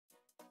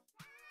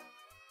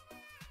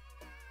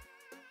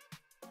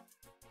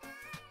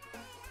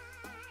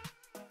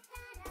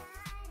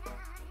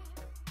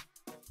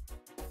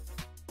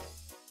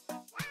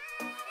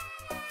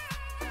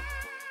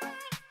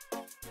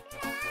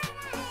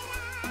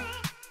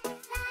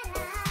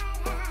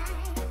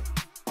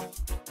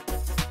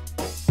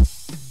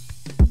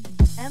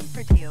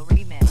Afrochill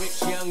remix.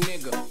 Rich young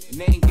nigga,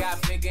 name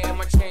got bigger and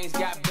my chains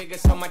got bigger,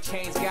 so my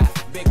chains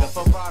got bigger.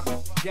 Ferrari,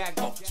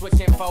 Jaguar,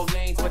 switching 4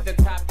 lanes with the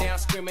top down,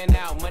 screaming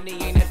out, money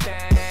ain't a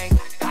thing.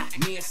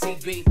 Me and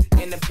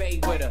CB in the bay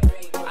with her.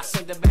 I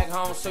sent her back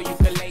home so you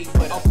can lay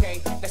with her.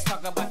 Okay, let's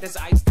talk about this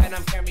ice that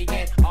I'm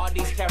carrying. All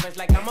these carrots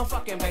like I'm a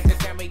fucking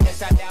vegetarian.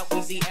 Shout out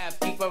Easy F,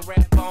 keep a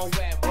rep on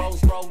wet.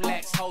 Rose,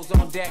 Rolex, hoes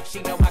on deck.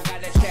 She know I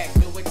got a check.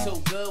 Do it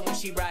too good when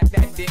she ride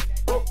that dick.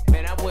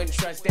 Man, I wouldn't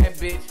trust that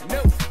bitch.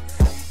 No.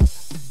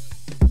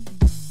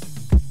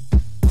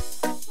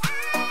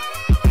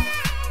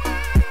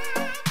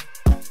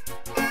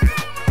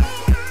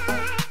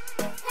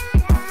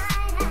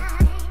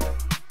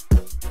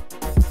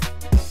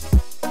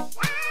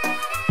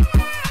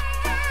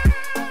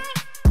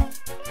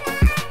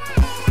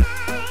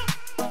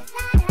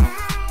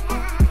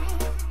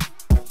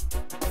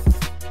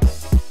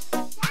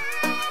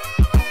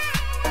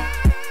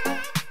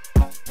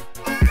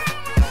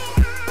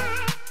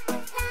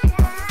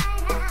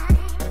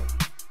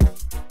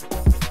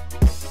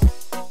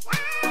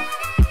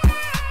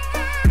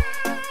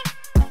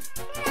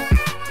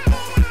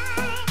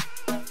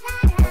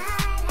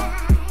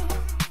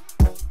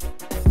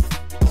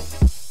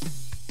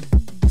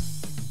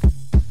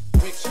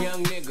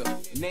 Young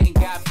nigga, name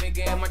got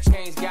bigger and my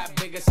chains got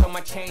bigger, so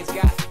my chains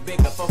got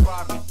bigger.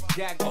 Ferrari,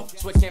 Jaguar,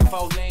 switching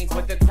 4 lanes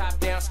with the top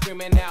down,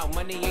 screaming out,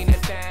 money ain't a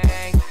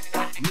thing.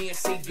 Me and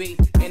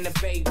CB in the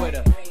bay with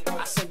her.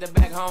 I sent her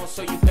back home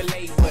so you can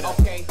lay with her.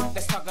 Okay,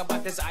 let's talk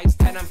about this ice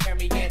that I'm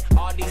carrying.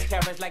 All these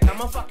carrots like I'm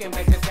a fucking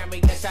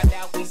vegetarian. Shout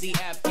out Easy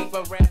F, keep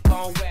a rep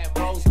on wet.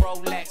 Rose,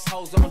 Rolex,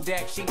 hoes on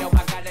deck. She know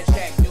I got a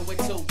check. Do it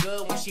too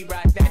good when she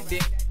ride that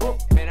dick.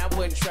 Man, I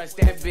wouldn't trust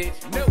that bitch.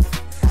 No.